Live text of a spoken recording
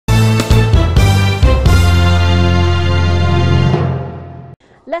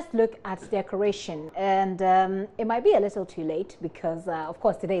let's look at decoration. And it might be a little too late because, of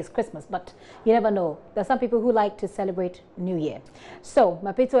course, today is Christmas, but you never know. There are some people who like to celebrate New Year. So,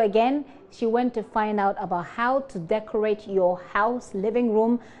 Mapito again, she went to find out about how to decorate your house, living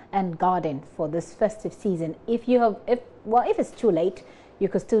room, and garden for this festive season. If it's too late, you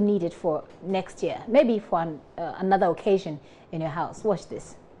could still need it for next year, maybe for another occasion in your house. Watch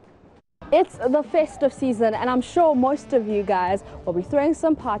this. It's the festive season, and I'm sure most of you guys will be throwing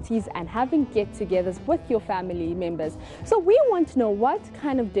some parties and having get-togethers with your family members. So we want to know what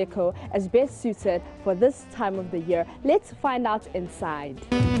kind of deco is best suited for this time of the year. Let's find out inside.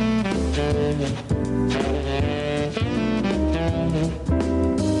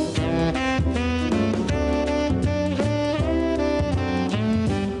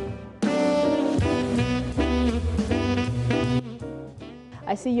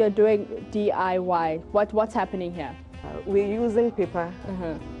 I see you're doing DIY. What's happening here? We're using paper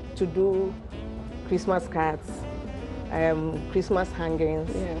to do Christmas cards, Christmas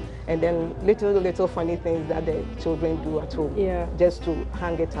hangings, and then little funny things that the children do at home, just to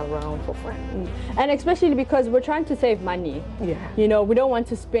hang it around for fun. And especially because we're trying to save money. You know, we don't want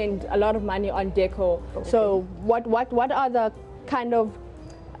to spend a lot of money on deco. Okay. So what other kind of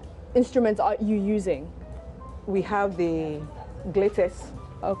instruments are you using? We have the glitters.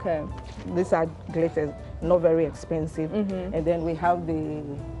 Okay. These are glitters, not very expensive. And then we have the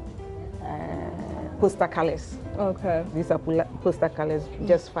poster colors. Okay. These are poster colors,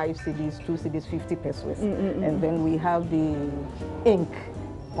 just 5 CDs, 2 CDs, 50 pesos. And then we have the ink,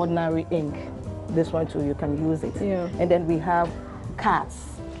 ordinary ink. This one too, you can use it. And then we have cards.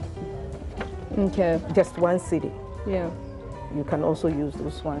 Okay. Just 1 CD. You can also use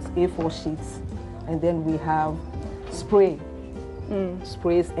those ones, A4 sheets. And then we have sprays,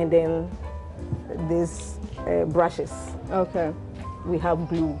 and then these brushes. Okay. We have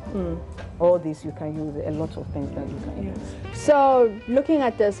glue. All these you can use, a lot of things that you can use. So looking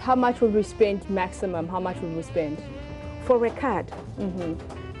at this, how much would we spend maximum? How much would we spend? For a card,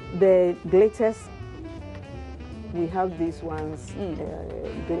 the glitters, we have these ones,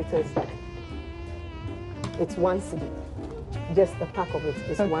 glitters. It's 1 CD. Just a pack of it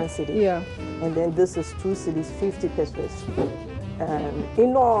is 1 CD. And then this is 2 CDs, 50 pesos.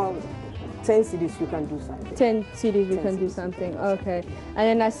 In all 10 CDs you can do something. 10 CDs you can do something. Okay. And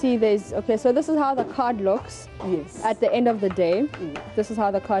then I see there's, okay, so this is how the card looks. Yes. At the end of the day. This is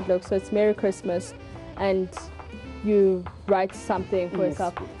how the card looks. So it's Merry Christmas, and you write something for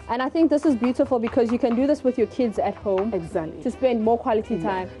yourself. And I think this is beautiful because you can do this with your kids at home. Exactly. To spend more quality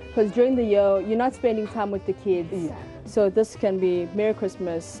time, because during the year you're not spending time with the kids. So this can be Merry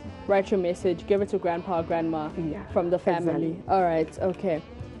Christmas, write your message, give it to grandpa or grandma from the family. All right, okay.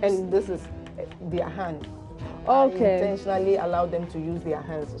 And this is their hand. Okay. I intentionally allow them to use their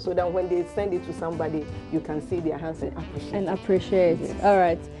hands so that when they send it to somebody, you can see their hands and appreciate. Yes. All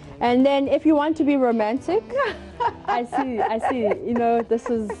right. And then if you want to be romantic, I see, you know, this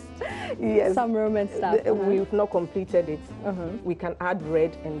is some romance stuff. We've not completed it. We can add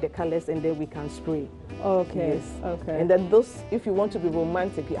red and the colors, and then we can spray. Okay. Yes. Okay. And then those, if you want to be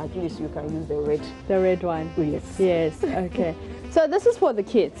romantic, at least you can use the red. The red one. Yes. Yes. Okay. So this is for the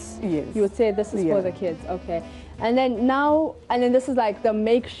kids. Yes. You would say this is for the kids. Okay. And then this is like the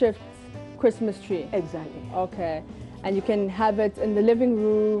makeshift Christmas tree. Exactly. Okay. And you can have it in the living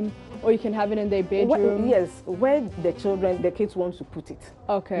room, or you can have it in their bedroom. Yes, where the kids want to put it.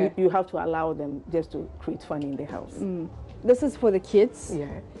 Okay. You have to allow them just to create fun in the house. This is for the kids. Yeah.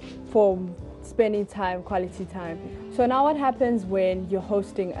 For spending time, quality time. So now what happens when you're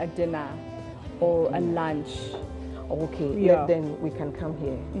hosting a dinner or a lunch? Okay, then we can come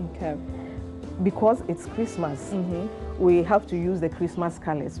here. Okay. Because it's Christmas, we have to use the Christmas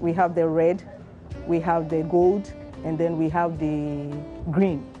colors. We have the red, we have the gold, and then we have the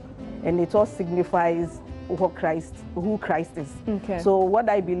green. And it all signifies who Christ is. Okay. So what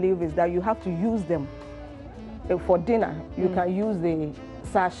I believe is that you have to use them. For dinner, you can use the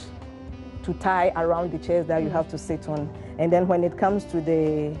sash to tie around the chairs that you have to sit on. And then when it comes to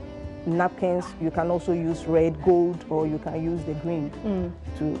the napkins, you can also use red, gold, or you can use the green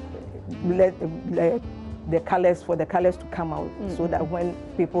to let the colors to come out, so that when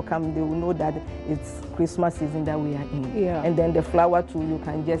people come, they will know that it's Christmas season that we are in. And then the flower too, you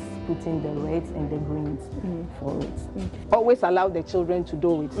can just put in the reds and the greens for it. Always allow the children to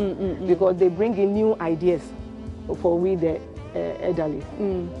do it, because they bring in new ideas for we the elderly.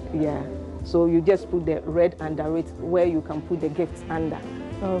 So you just put the red under it, where you can put the gifts under.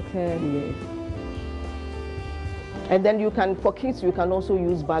 Okay. And then you can, for kids, you can also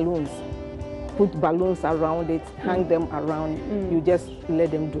use balloons. put balloons around it, hang them around. You just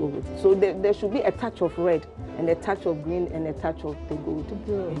let them do it. So there should be a touch of red and a touch of green and a touch of the gold.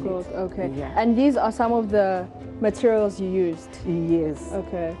 Gold, okay. Yeah. And these are some of the materials you used? Yes.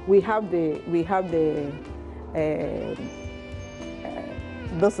 Okay. We have the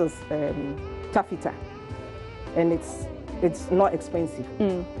this is taffeta, and it's not expensive.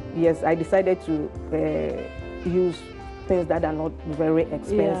 Yes, I decided to use things that are not very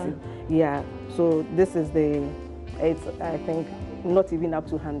expensive. Yeah. So this is it's I think not even up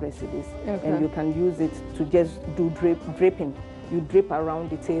to 100 cedis, and you can use it to just do draping. You drape around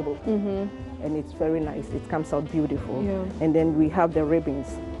the table, and it's very nice. It comes out beautiful. Yeah. And then we have the ribbons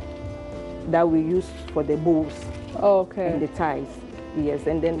that we use for the bows. Okay. And the ties. Yes,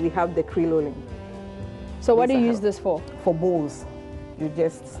 and then we have the crinoline. So what do you use this for? For bows. You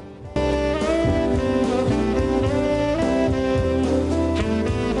just...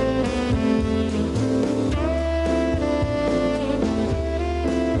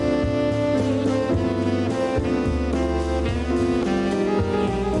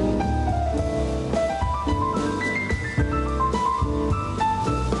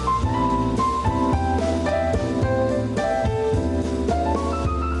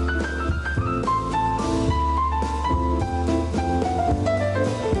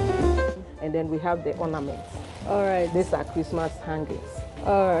 And then we have the ornaments. All right. These are Christmas hangings.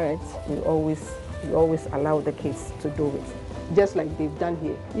 All right. You always allow the kids to do it, just like they've done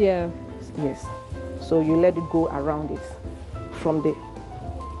here. Yeah. Yes. So you let it go around it from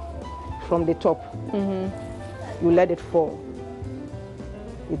the top. You let it fall.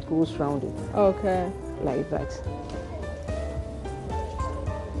 It goes round it. Okay. Like that.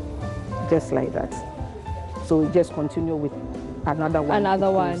 Just like that. So we just continue with another one.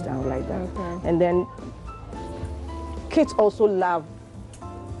 Another one. Down like that. Okay. And then kids also love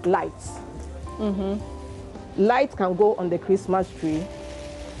lights. Lights can go on the Christmas tree,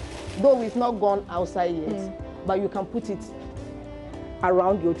 though it's not gone outside yet, but you can put it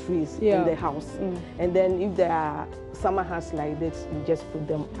around your trees in the house. And then if there are summer hats like this, you just put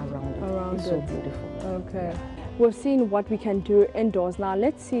them around it. It's so beautiful. Okay. We've seen what we can do indoors. Now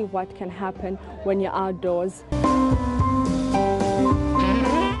let's see what can happen when you're outdoors.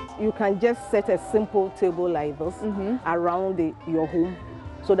 You can just set a simple table like this around your home,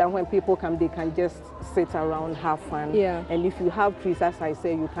 so that when people come, they can just sit around, have fun. Yeah. And if you have trees, as I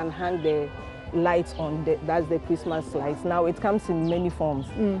say, you can hang the lights on. That's the Christmas lights. Now it comes in many forms.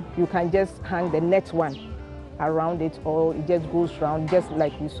 You can just hang the net one around it, or it just goes round, just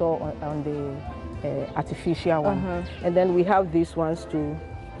like we saw on the artificial one. And then we have these ones too.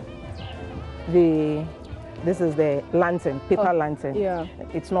 This is the lantern, paper lantern. Yeah.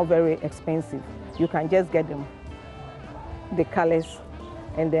 It's not very expensive. You can just get them, the colors,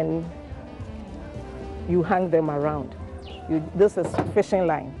 and then you hang them around. This is fishing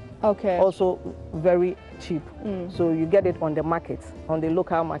line. Okay. Also very cheap. So you get it on the market, on the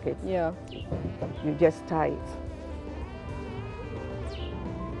local market. Yeah. You just tie it.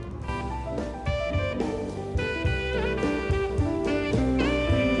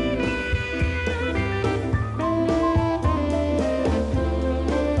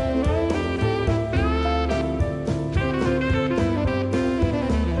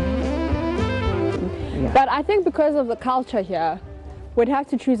 But I think because of the culture here, we'd have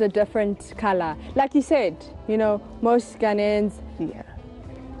to choose a different color. Like you said, you know, most Ghanaians,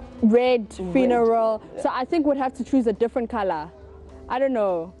 red, funeral. So I think we'd have to choose a different color. I don't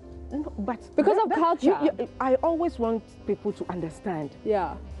know. No, but because of culture. I always want people to understand.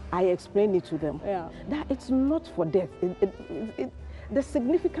 Yeah. I explain it to them. Yeah. That it's not for death. The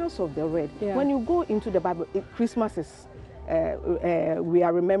significance of the red. Yeah. When you go into the Bible, Christmas is we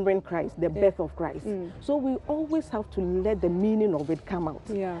are remembering Christ, the birth of Christ. So we always have to let the meaning of it come out.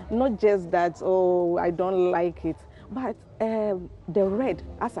 Yeah. Not just that, oh, I don't like it. But the red,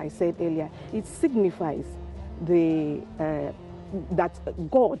 as I said earlier, it signifies that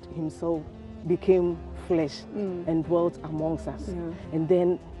God himself became flesh and dwelt amongst us. And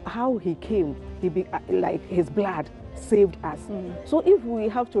then how he came, like his blood saved us. So if we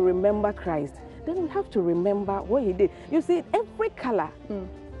have to remember Christ, then we have to remember what he did. You see, every color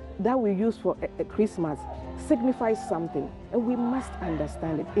that we use for Christmas signifies something, and we must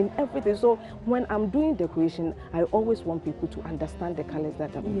understand it in everything. So when I'm doing decoration, I always want people to understand the colors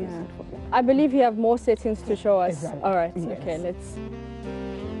that I'm using for them. I believe you have more settings to show us. Exactly. All right, Yes. okay, let's...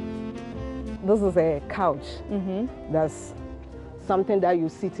 This is a couch. That's something that you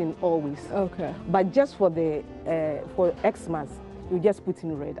sit in always. Okay. But just for Xmas, you just put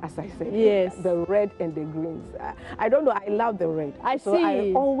in red, as I said. Yes. The red and the greens. I don't know, I love the red. So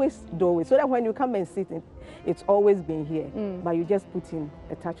I always do it. So that when you come and sit, it's always been here. But you just put in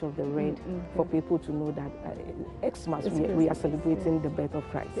a touch of the red for people to know that Xmas, we are celebrating the birth of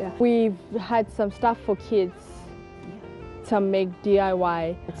Christ. Yeah. We've had some stuff for kids to make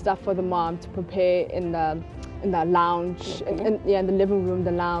DIY stuff for the mom to prepare in the lounge, in the living room,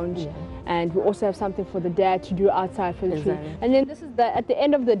 the lounge. Yeah. And we also have something for the dad to do outside for the tree. And then this is at the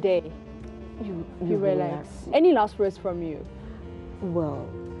end of the day, you relax. Any last words from you? Well,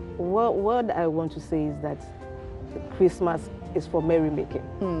 what I want to say is that Christmas is for merrymaking.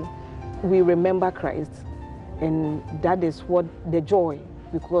 We remember Christ, and that is what the joy,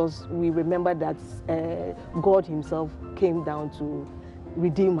 because we remember that God himself came down to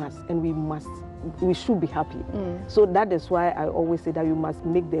redeem us, and we should be happy. So that is why I always say that you must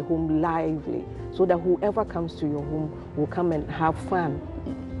make the home lively, so that whoever comes to your home will come and have fun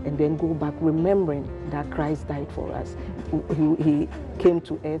and then go back remembering that Christ died for us. He came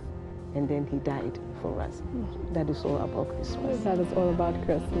to earth and then he died for us. That is all about Christmas. That is all about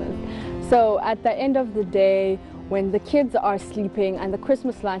Christmas. So at the end of the day, when the kids are sleeping and the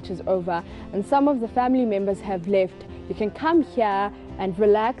Christmas lunch is over and some of the family members have left, you can come here and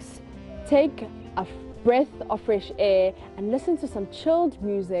relax, take a breath of fresh air and listen to some chilled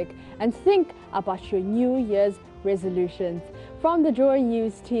music and think about your New Year's resolutions. From the Joy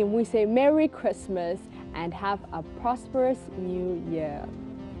News team, we say Merry Christmas and have a prosperous New Year.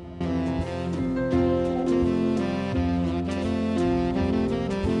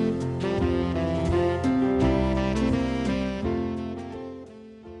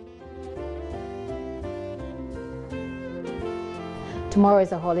 Tomorrow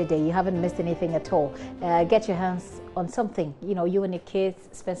is a holiday. You haven't missed anything at all. Get your hands on something. You know, you and your kids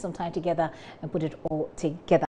spend some time together and put it all together.